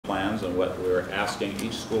plans and what we're asking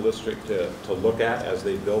each school district to look at as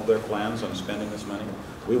they build their plans on spending this money.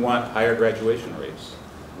 We want higher graduation rates.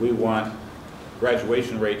 We want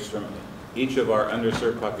graduation rates from each of our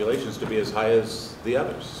underserved populations to be as high as the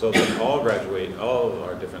others, so that all of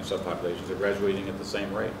our different subpopulations are graduating at the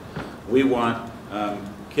same rate. We want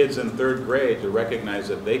kids in 3rd grade to recognize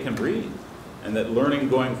that they can read, and that learning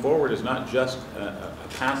going forward is not just a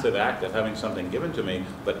passive act of having something given to me,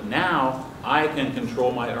 but now I can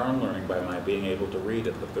control my own learning by my being able to read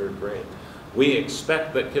at the 3rd grade. We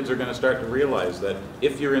expect that kids are going to start to realize that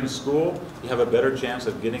if you're in school, you have a better chance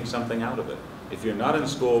of getting something out of it. If you're not in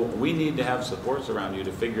school, we need to have supports around you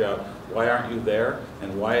to figure out why aren't you there,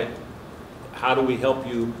 and how do we help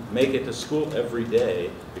you make it to school every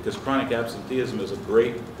day, because chronic absenteeism is a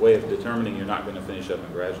great way of determining you're not going to finish up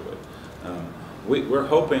and graduate. We're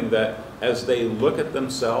hoping that as they look at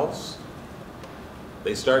themselves,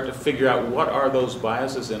 they start to figure out what are those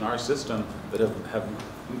biases in our system that have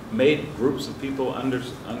made groups of people under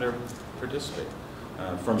participate.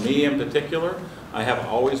 For me in particular, I have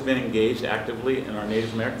always been engaged actively in our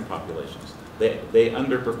Native American populations. They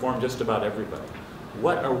underperform just about everybody.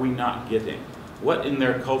 What are we not getting? What in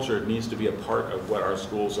their culture needs to be a part of what our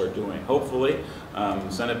schools are doing? Hopefully,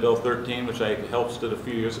 Senate Bill 13, which I helped a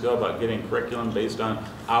few years ago about getting curriculum based on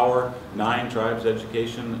our 9 tribes'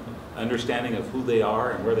 education, understanding of who they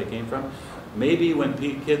are and where they came from. Maybe when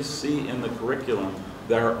kids see in the curriculum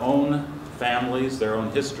their own families, their own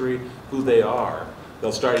history, who they are,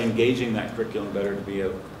 they'll start engaging that curriculum better to be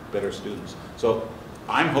better students. So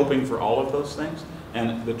I'm hoping for all of those things.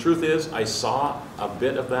 And the truth is, I saw a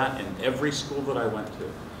bit of that in every school that I went to.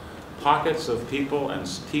 Pockets of people and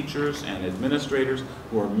teachers and administrators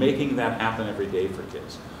who are making that happen every day for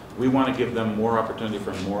kids. We want to give them more opportunity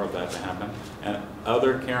for more of that to happen, and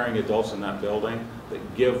other caring adults in that building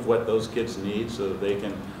that give what those kids need so that they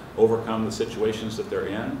can overcome the situations that they're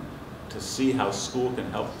in, to see how school can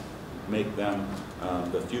help make them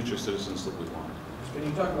the future citizens that we want. Can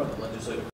you talk about the legislative